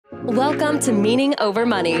Welcome to Meaning Over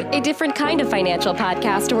Money, a different kind of financial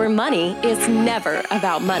podcast where money is never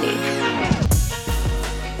about money.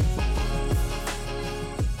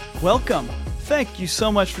 Welcome. Thank you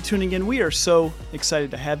so much for tuning in. We are so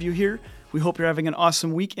excited to have you here. We hope you're having an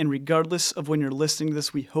awesome week, and regardless of when you're listening to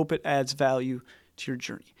this, we hope it adds value to your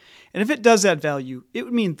journey. And if it does add value, it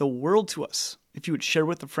would mean the world to us if you would share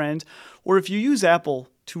with a friend, or if you use Apple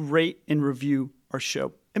to rate and review our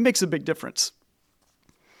show. It makes a big difference.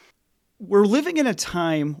 We're living in a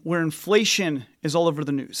time where inflation is all over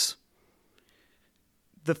the news.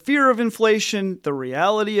 The fear of inflation, the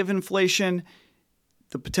reality of inflation,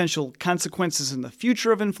 the potential consequences in the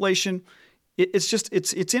future of inflation,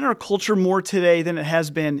 it's in our culture more today than it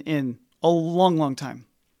has been in a long, long time.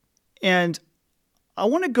 And I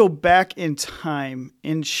want to go back in time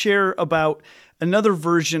and share about another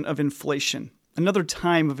version of inflation, another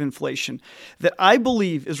time of inflation that I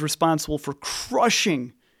believe is responsible for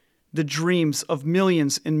crushing the dreams of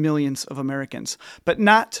millions and millions of Americans, but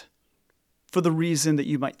not for the reason that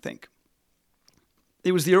you might think.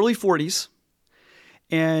 It was the early 40s,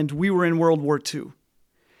 and we were in World War II.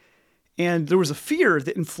 And there was a fear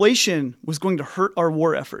that inflation was going to hurt our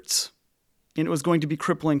war efforts, and it was going to be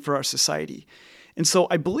crippling for our society. And so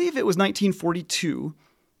I believe it was 1942,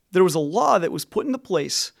 there was a law that was put into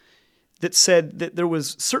place that said that there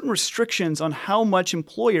was certain restrictions on how much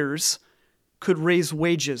employers could raise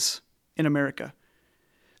wages in America.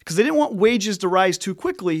 Because they didn't want wages to rise too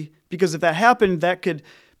quickly, because if that happened, that could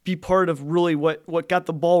be part of really what got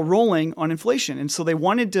the ball rolling on inflation. And so they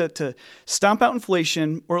wanted to stomp out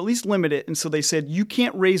inflation, or at least limit it. And so they said, you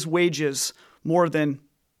can't raise wages more than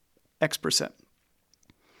X percent.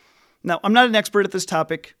 Now, I'm not an expert at this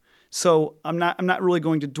topic, so I'm not really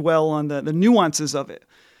going to dwell on the nuances of it.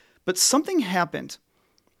 But something happened.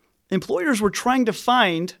 Employers were trying to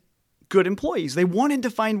find good employees. They wanted to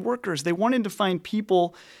find workers. They wanted to find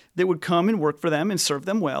people that would come and work for them and serve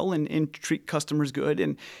them well and treat customers good.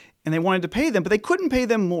 And they wanted to pay them, but they couldn't pay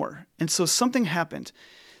them more. And so something happened.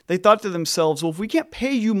 They thought to themselves, well, if we can't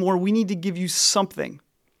pay you more, we need to give you something.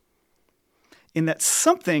 And that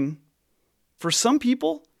something, for some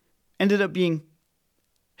people, ended up being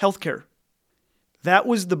healthcare. That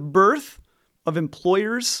was the birth of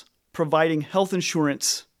employers providing health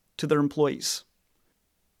insurance to their employees.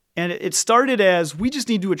 And it started as, we just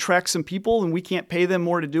need to attract some people and we can't pay them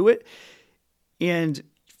more to do it. And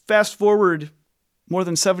fast forward more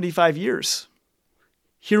than 75 years.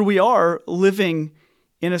 Here we are living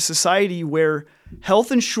in a society where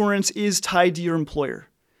health insurance is tied to your employer.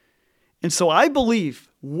 And so I believe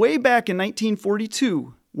way back in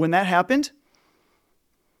 1942, when that happened,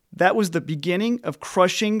 that was the beginning of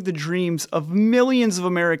crushing the dreams of millions of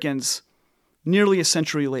Americans nearly a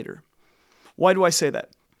century later. Why do I say that?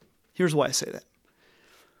 Here's why I say that.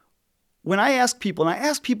 When I ask people, and I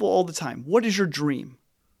ask people all the time, what is your dream?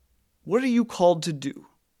 What are you called to do?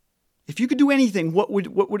 If you could do anything, what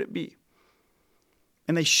would it be?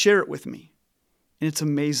 And they share it with me. And it's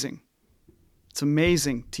amazing. It's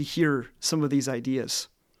amazing to hear some of these ideas.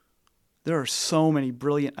 There are so many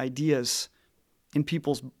brilliant ideas in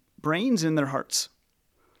people's brains and in their hearts.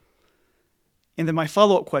 And then my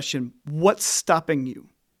follow-up question, what's stopping you?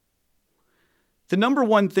 The number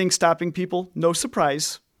one thing stopping people, no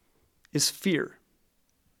surprise, is fear.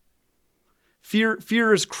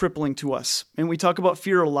 Fear is crippling to us. And we talk about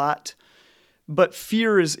fear a lot, but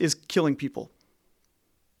fear is killing people.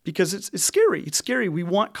 Because it's scary. It's scary. We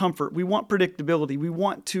want comfort. We want predictability. We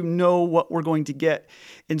want to know what we're going to get.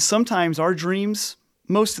 And sometimes our dreams,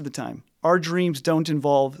 most of the time, our dreams don't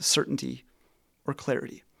involve certainty or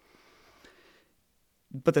clarity.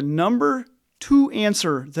 But the number two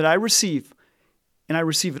answer that I receive, and I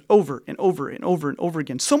receive it over and over and over and over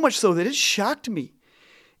again, so much so that it shocked me,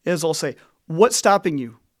 is I'll say, what's stopping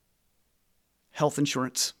you? Health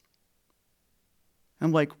insurance.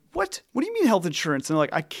 I'm like, what? What do you mean health insurance? And they're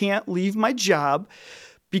like, I can't leave my job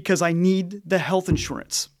because I need the health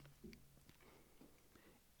insurance.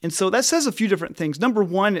 And so that says a few different things. Number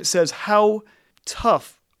one, it says how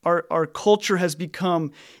tough our culture has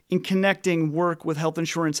become in connecting work with health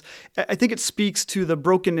insurance. I think it speaks to the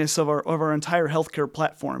brokenness of our entire healthcare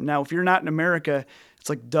platform. Now, if you're not in America, it's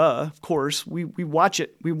like, duh, of course. We watch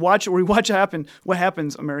it. We watch what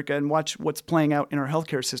happens, America, and watch what's playing out in our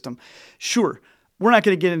healthcare system. Sure, we're not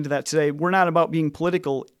going to get into that today. We're not about being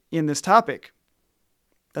political in this topic.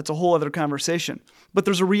 That's a whole other conversation. But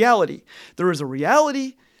there's a reality. There is a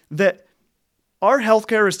reality that our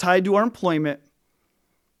healthcare is tied to our employment,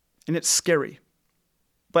 and it's scary.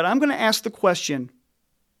 But I'm going to ask the question,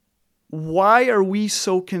 why are we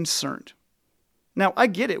so concerned? Now, I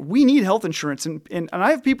get it. We need health insurance. And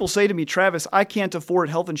I have people say to me, Travis, I can't afford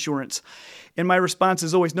health insurance. And my response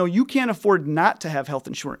is always, no, you can't afford not to have health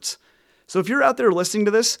insurance. So if you're out there listening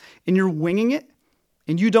to this and you're winging it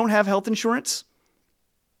and you don't have health insurance,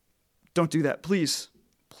 don't do that. Please.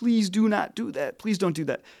 Please do not do that. Please don't do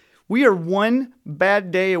that. We are one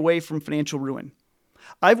bad day away from financial ruin.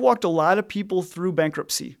 I've walked a lot of people through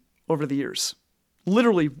bankruptcy over the years,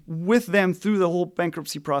 literally with them through the whole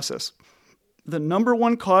bankruptcy process. The number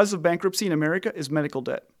one cause of bankruptcy in America is medical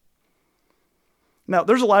debt. Now,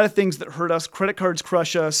 there's a lot of things that hurt us. Credit cards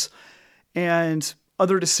crush us, and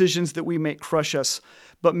other decisions that we make crush us.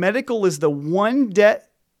 But medical is the one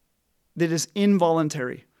debt that is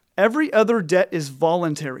involuntary. Every other debt is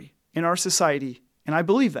voluntary in our society, and I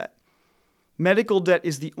believe that. Medical debt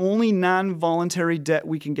is the only non-voluntary debt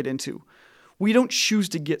we can get into. We don't choose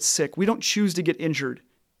to get sick. We don't choose to get injured,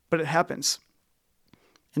 but it happens.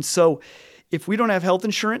 And so if we don't have health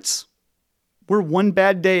insurance, we're one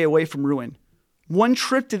bad day away from ruin. One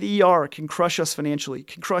trip to the ER can crush us financially,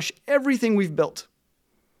 can crush everything we've built.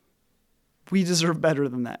 We deserve better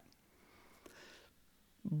than that.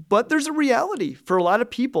 But there's a reality for a lot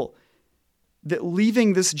of people that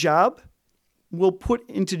leaving this job will put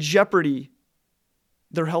into jeopardy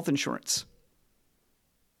their health insurance.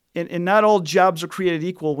 And not all jobs are created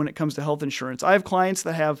equal when it comes to health insurance. I have clients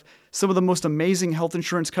that have some of the most amazing health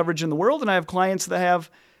insurance coverage in the world, and I have clients that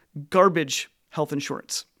have garbage health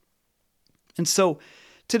insurance. And so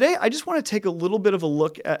today, I just want to take a little bit of a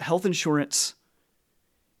look at health insurance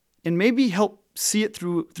and maybe help see it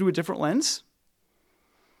through a different lens.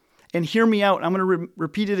 And hear me out. I'm going to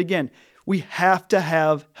repeat it again. We have to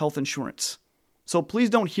have health insurance. So please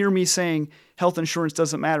don't hear me saying health insurance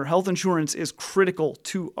doesn't matter. Health insurance is critical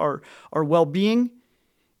to our well-being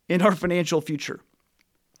and our financial future.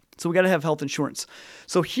 So we got to have health insurance.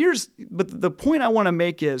 But the point I want to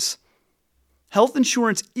make is health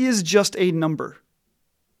insurance is just a number.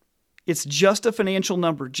 It's just a financial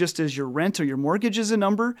number, just as your rent or your mortgage is a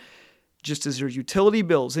number, just as your utility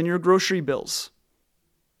bills and your grocery bills.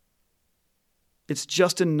 It's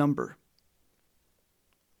just a number.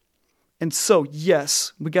 And so,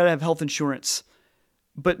 yes, we got to have health insurance.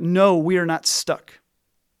 But no, we are not stuck.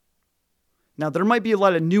 Now, there might be a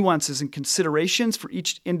lot of nuances and considerations for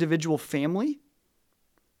each individual family.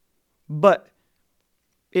 But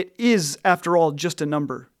it is, after all, just a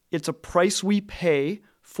number. It's a price we pay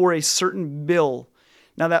for a certain bill.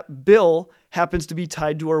 Now, that bill happens to be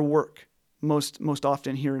tied to our work most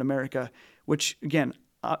often here in America, which, again,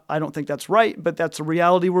 I don't think that's right, but that's a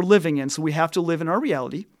reality we're living in. So we have to live in our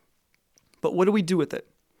reality. But what do we do with it?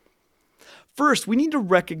 First, we need to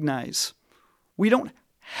recognize we don't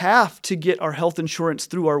have to get our health insurance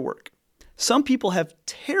through our work. Some people have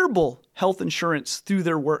terrible health insurance through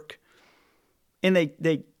their work, and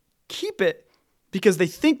they keep it because they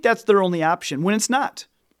think that's their only option when it's not.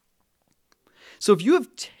 So if you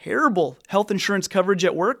have terrible health insurance coverage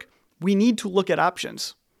at work, we need to look at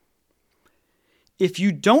options. If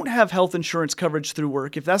you don't have health insurance coverage through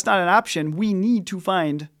work, if that's not an option, we need to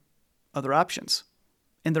find other options.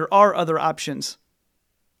 And there are other options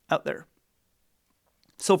out there.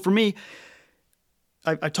 So for me,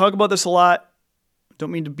 I talk about this a lot.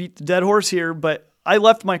 Don't mean to beat the dead horse here, but I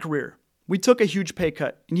left my career. We took a huge pay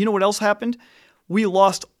cut. And you know what else happened? We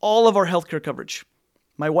lost all of our healthcare coverage.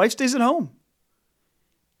 My wife stays at home.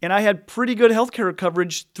 And I had pretty good healthcare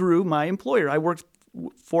coverage through my employer. I worked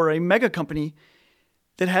for a mega company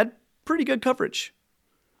that had pretty good coverage.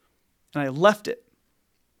 And I left it.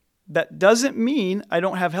 That doesn't mean I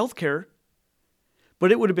don't have health care,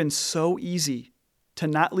 but it would have been so easy to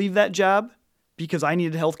not leave that job because I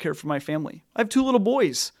needed health care for my family. I have 2 little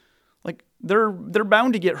boys. Like they're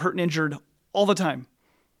bound to get hurt and injured all the time.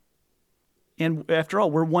 And after all,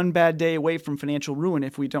 we're one bad day away from financial ruin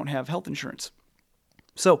if we don't have health insurance.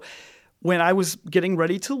 So when I was getting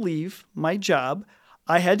ready to leave my job,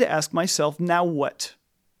 I had to ask myself, now what?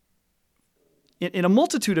 In a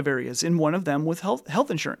multitude of areas, in one of them with health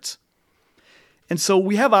insurance. And so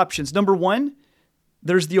we have options. Number one,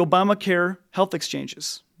 there's the Obamacare health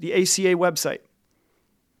exchanges, the ACA website.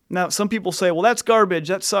 Now, some people say, well, that's garbage.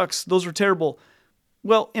 That sucks. Those are terrible.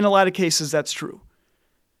 Well, in a lot of cases, that's true.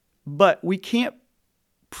 But we can't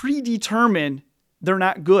predetermine they're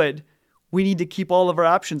not good. We need to keep all of our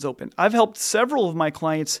options open. I've helped several of my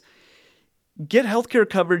clients get healthcare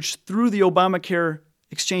coverage through the Obamacare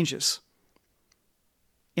exchanges.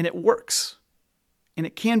 And it works. And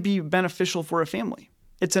it can be beneficial for a family.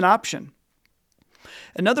 It's an option.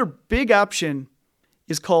 Another big option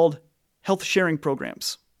is called health sharing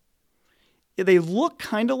programs. They look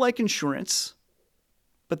kind of like insurance,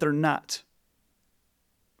 but they're not.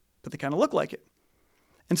 but they kind of look like it.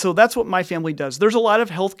 And so that's what my family does. There's a lot of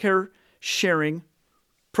healthcare sharing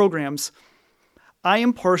programs. I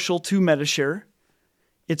am partial to Medi-Share.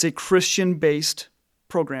 It's a Christian-based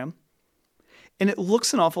program, and it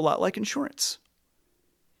looks an awful lot like insurance.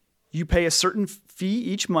 You pay a certain fee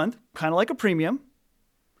each month, kind of like a premium,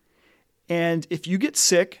 and if you get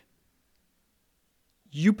sick,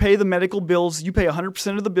 you pay the medical bills. You pay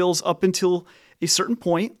 100% of the bills up until a certain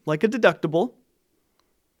point, like a deductible.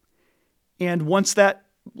 And once that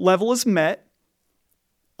level is met,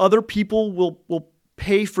 other people will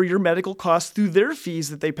pay for your medical costs through their fees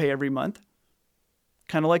that they pay every month,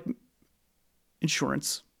 kind of like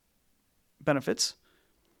insurance benefits.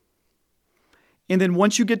 And then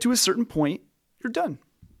once you get to a certain point, you're done.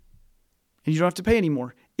 And you don't have to pay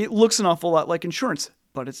anymore. It looks an awful lot like insurance,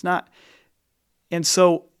 but it's not. And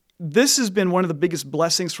so this has been one of the biggest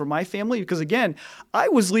blessings for my family because, again, I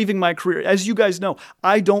was leaving my career. As you guys know,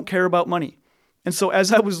 I don't care about money. And so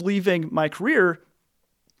as I was leaving my career,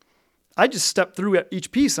 I just stepped through at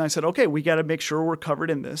each piece and I said, okay, we got to make sure we're covered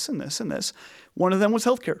in this and this and this. One of them was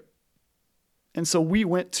healthcare. And so we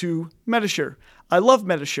went to Medi-Share. I love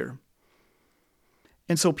Medi-Share.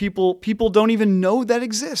 And so people don't even know that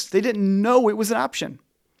exists. They didn't know it was an option.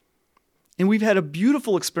 And we've had a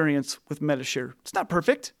beautiful experience with Medi-Share. It's not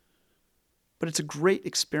perfect, but it's a great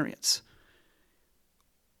experience.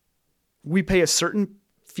 We pay a certain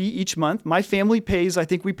fee each month. My family pays, I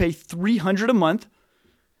think we pay $300 a month.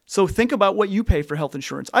 So think about what you pay for health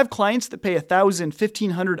insurance. I have clients that pay $1,000,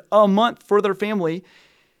 $1,500 a month for their family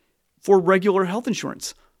for regular health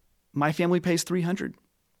insurance. My family pays $300.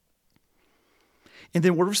 And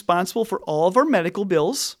then we're responsible for all of our medical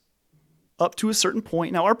bills up to a certain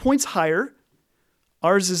point. Now, our point's higher.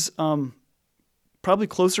 Ours is probably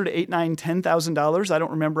closer to $8,000, $9,000, $10,000. I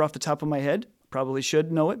don't remember off the top of my head. Probably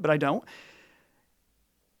should know it, but I don't.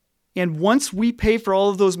 And once we pay for all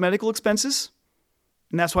of those medical expenses,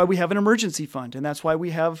 and that's why we have an emergency fund, and that's why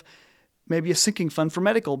we have maybe a sinking fund for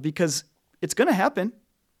medical, because it's going to happen.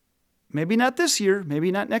 Maybe not this year,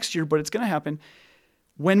 maybe not next year, but it's going to happen.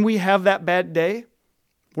 When we have that bad day,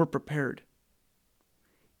 we're prepared.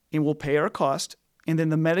 And we'll pay our cost, and then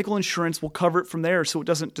the medical insurance will cover it from there so it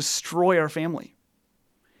doesn't destroy our family.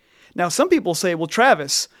 Now, some people say, well,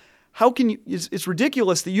 Travis, how can you, it's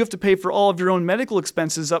ridiculous that you have to pay for all of your own medical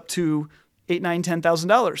expenses up to $8,000, $9,000,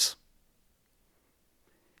 $10,000.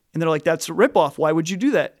 And they're like, that's a ripoff. Why would you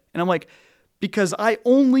do that? And I'm like, because I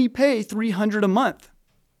only pay $300 a month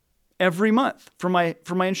every month for my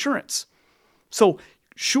insurance. So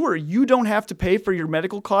sure, you don't have to pay for your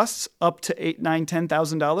medical costs up to $8,000, $9,000,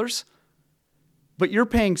 $10,000, but you're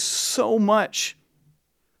paying so much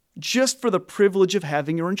just for the privilege of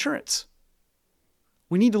having your insurance.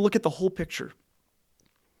 We need to look at the whole picture.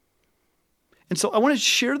 And so I want to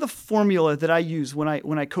share the formula that I use when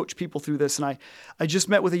I coach people through this. And I just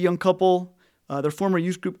met with a young couple, they're former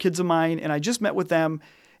youth group kids of mine, and I just met with them,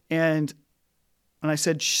 and I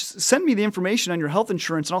said, send me the information on your health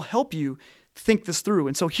insurance and I'll help you think this through.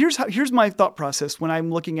 And so here's my thought process when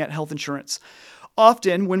I'm looking at health insurance.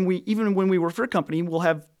 Often even when we work for a company, we'll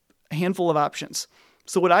have a handful of options.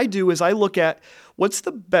 So what I do is I look at what's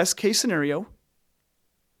the best case scenario,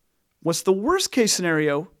 what's the worst case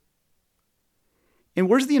scenario, and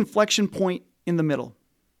where's the inflection point in the middle.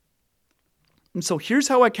 And so here's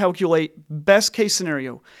how I calculate best case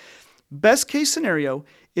scenario. Best case scenario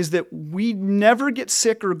is that we never get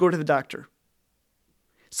sick or go to the doctor.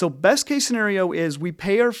 So best case scenario is we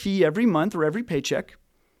pay our fee every month or every paycheck,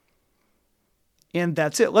 and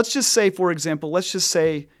that's it. Let's just say, for example, it's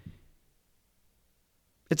 $100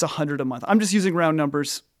 a month. I'm just using round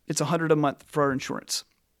numbers. It's $100 a month for our insurance.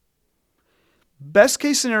 Best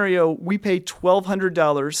case scenario, we pay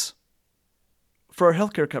 $1,200 for our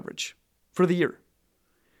healthcare coverage for the year.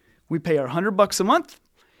 We pay our $100 a month,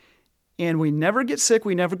 and we never get sick.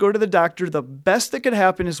 We never go to the doctor. The best that could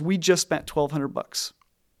happen is we just spent $1,200.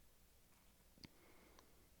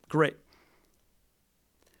 Great.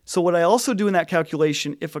 So what I also do in that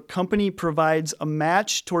calculation, if a company provides a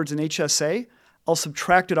match towards an HSA, I'll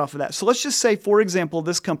subtract it off of that. So let's just say, for example,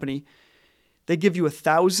 this company, they give you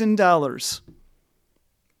 $1,000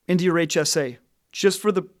 into your HSA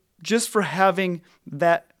just for having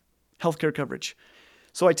that healthcare coverage.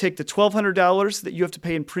 So I take the $1,200 that you have to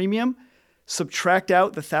pay in premium, subtract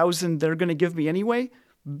out the $1,000 they're going to give me anyway.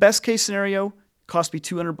 Best case scenario, cost me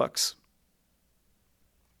 $200.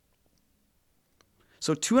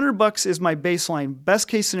 So $200 is my baseline, best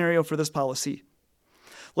case scenario for this policy.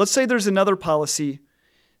 Let's say there's another policy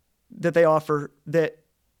that they offer that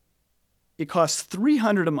it costs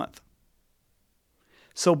 $300 a month.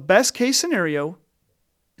 So best case scenario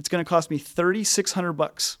it's going to cost me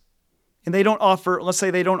 $3,600. And they don't offer, let's say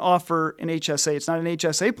they don't offer an HSA. It's not an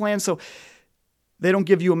HSA plan, so they don't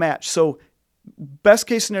give you a match. So best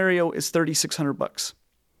case scenario is $3,600.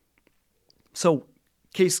 So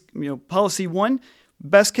policy 1,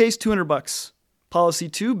 best case $200. Policy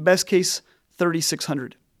 2, best case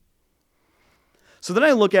 $3,600. So then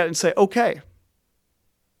I look at it and say, okay,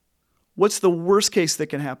 what's the worst case that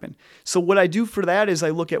can happen? So what I do for that is I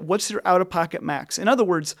look at what's your out-of-pocket max. In other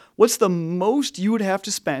words, what's the most you would have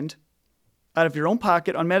to spend out of your own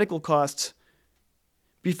pocket on medical costs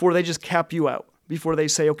before they just cap you out, before they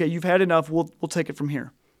say, okay, you've had enough, we'll take it from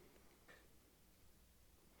here.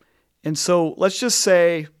 And so let's just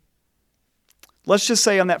say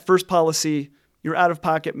on that first policy, your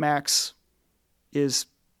out-of-pocket max is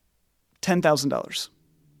 $10,000.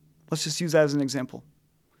 Let's just use that as an example.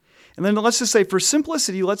 And then let's just say for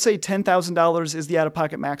simplicity, let's say $10,000 is the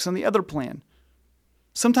out-of-pocket max on the other plan.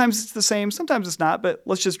 Sometimes it's the same, sometimes it's not, but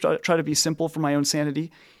let's just try to be simple for my own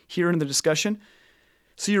sanity here in the discussion.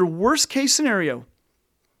 So your worst case scenario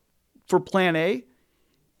for plan A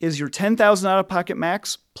is your $10,000 out-of-pocket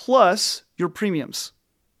max plus your premiums.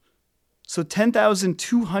 So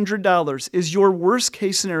 $10,200 is your worst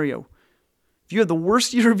case scenario. If you have the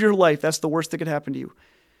worst year of your life, that's the worst that could happen to you.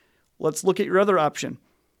 Let's look at your other option.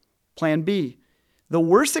 Plan B. The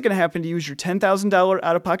worst that can happen to you is your $10,000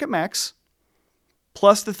 out-of-pocket max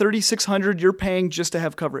plus the $3,600 you're paying just to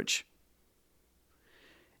have coverage.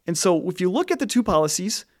 And so if you look at the two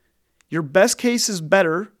policies, your best case is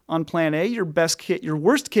better on plan A, your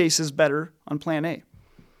worst case is better on plan A.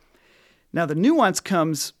 Now the nuance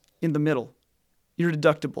comes in the middle, your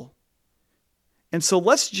deductible. And so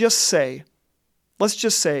let's just say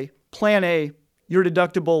plan A, your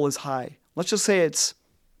deductible is high. Let's just say it's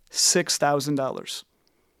 $6,000.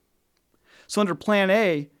 So under plan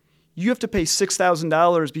A, you have to pay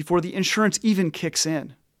 $6,000 before the insurance even kicks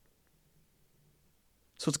in.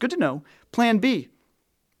 So it's good to know. Plan B,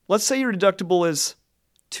 let's say your deductible is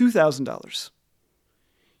 $2,000.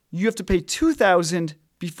 You have to pay $2,000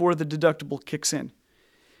 before the deductible kicks in.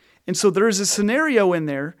 And so there is a scenario in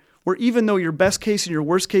there where even though your best case and your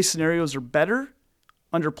worst case scenarios are better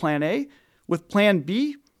under plan A, with plan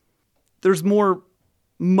B, there's more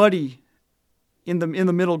muddy in the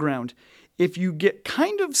middle ground. If you get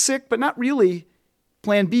kind of sick, but not really,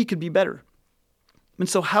 plan B could be better. And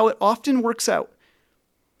so how it often works out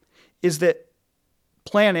is that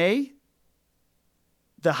plan A,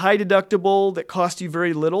 the high deductible that costs you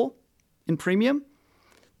very little in premium,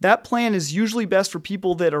 that plan is usually best for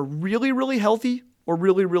people that are really, really healthy or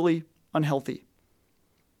really, really unhealthy.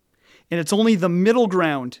 And it's only the middle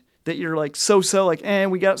ground that you're like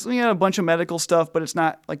we got a bunch of medical stuff, but it's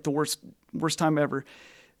not like the worst time ever.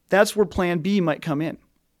 That's where plan B might come in.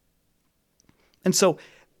 And so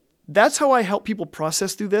that's how I help people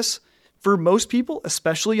process through this. For most people,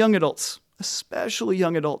 especially young adults,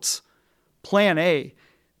 plan A,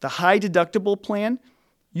 the high deductible plan,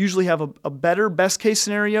 usually have a better best case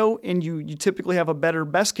scenario, and you typically have a better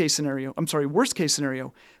worst case scenario.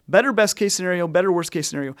 Better best case scenario, better worst case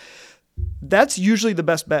scenario. That's usually the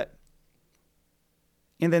best bet.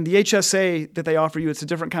 And then the HSA that they offer you, it's a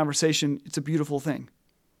different conversation. It's a beautiful thing.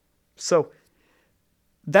 So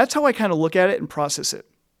that's how I kind of look at it and process it.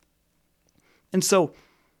 And so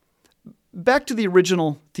back to the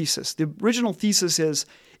original thesis. The original thesis is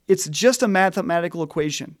it's just a mathematical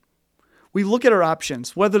equation. We look at our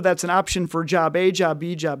options, whether that's an option for job A, job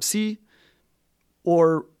B, job C,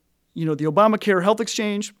 or the Obamacare health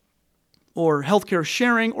exchange, or healthcare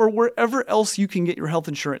sharing, or wherever else you can get your health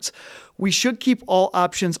insurance. We should keep all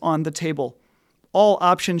options on the table. All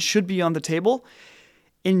options should be on the table.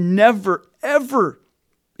 And never, ever,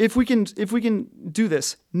 if we can do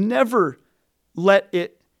this, never let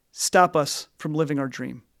it stop us from living our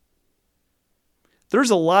dream.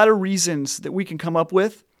 There's a lot of reasons that we can come up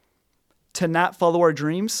with to not follow our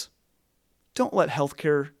dreams. Don't let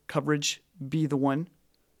healthcare coverage be the one.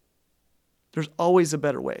 There's always a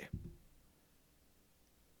better way.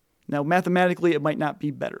 Now, mathematically, it might not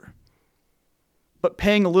be better. But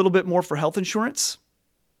paying a little bit more for health insurance,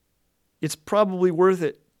 it's probably worth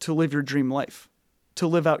it to live your dream life, to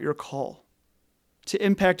live out your call, to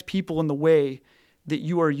impact people in the way that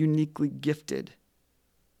you are uniquely gifted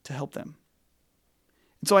to help them.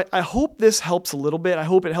 And so I hope this helps a little bit. I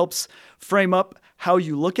hope it helps frame up how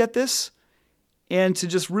you look at this and to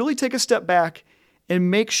just really take a step back and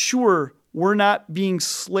make sure we're not being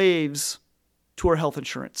slaves to our health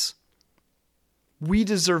insurance. We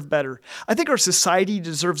deserve better. I think our society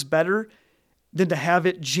deserves better than to have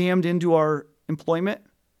it jammed into our employment.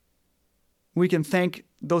 We can thank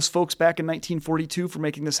those folks back in 1942 for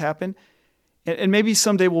making this happen. And maybe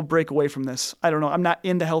someday we'll break away from this. I don't know. I'm not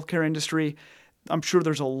in the healthcare industry. I'm sure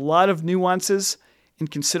there's a lot of nuances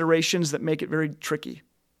and considerations that make it very tricky.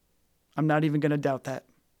 I'm not even going to doubt that.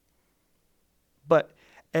 But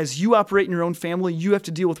as you operate in your own family, you have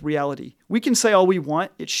to deal with reality. We can say all we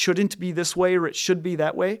want. It shouldn't be this way or it should be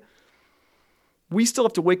that way. We still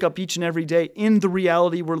have to wake up each and every day in the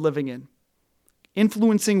reality we're living in,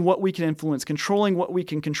 influencing what we can influence, controlling what we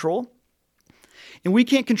can control. And we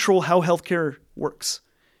can't control how healthcare works.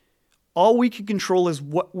 All we can control is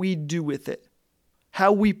what we do with it,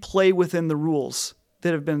 how we play within the rules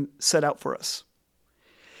that have been set out for us.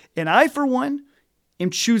 And I, for one, am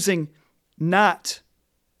choosing not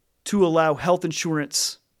to allow health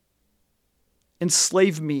insurance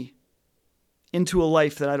enslave me into a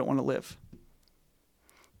life that I don't want to live.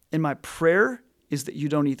 And my prayer is that you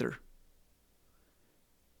don't either.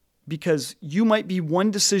 Because you might be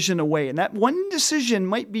one decision away, and that one decision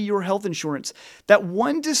might be your health insurance. That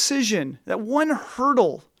one decision, that one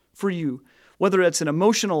hurdle for you, whether it's an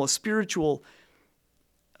emotional, a spiritual,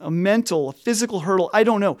 a mental, a physical hurdle, I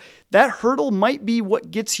don't know. That hurdle might be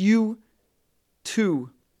what gets you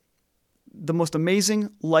to the most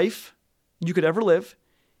amazing life you could ever live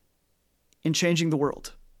in changing the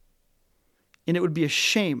world. And it would be a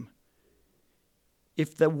shame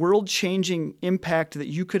if the world-changing impact that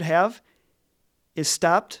you could have is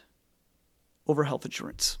stopped over health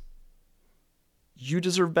insurance. You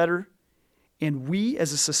deserve better, and we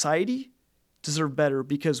as a society deserve better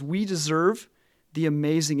because we deserve the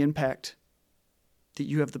amazing impact that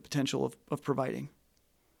you have the potential of providing.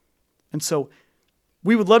 And so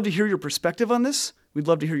we would love to hear your perspective on this. We'd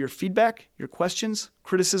love to hear your feedback, your questions,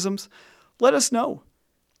 criticisms. Let us know.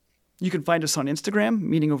 You can find us on Instagram,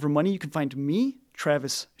 Meaning Over Money. You can find me,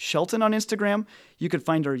 Travis Shelton, on Instagram. You can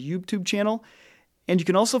find our YouTube channel. And you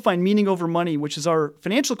can also find Meaning Over Money, which is our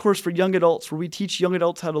financial course for young adults, where we teach young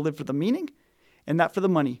adults how to live for the meaning and not for the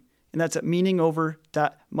money. And that's at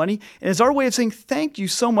meaningover.money. And it's our way of saying thank you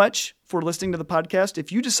so much for listening to the podcast.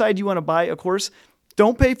 If you decide you want to buy a course,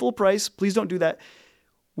 don't pay full price. Please don't do that.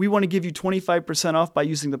 We want to give you 25% off by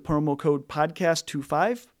using the promo code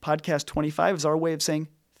podcast25. Podcast25 is our way of saying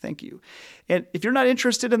thank you. And if you're not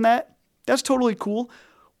interested in that, that's totally cool.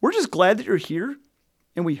 We're just glad that you're here,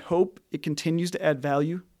 and we hope it continues to add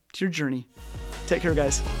value to your journey. Take care,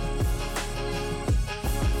 guys.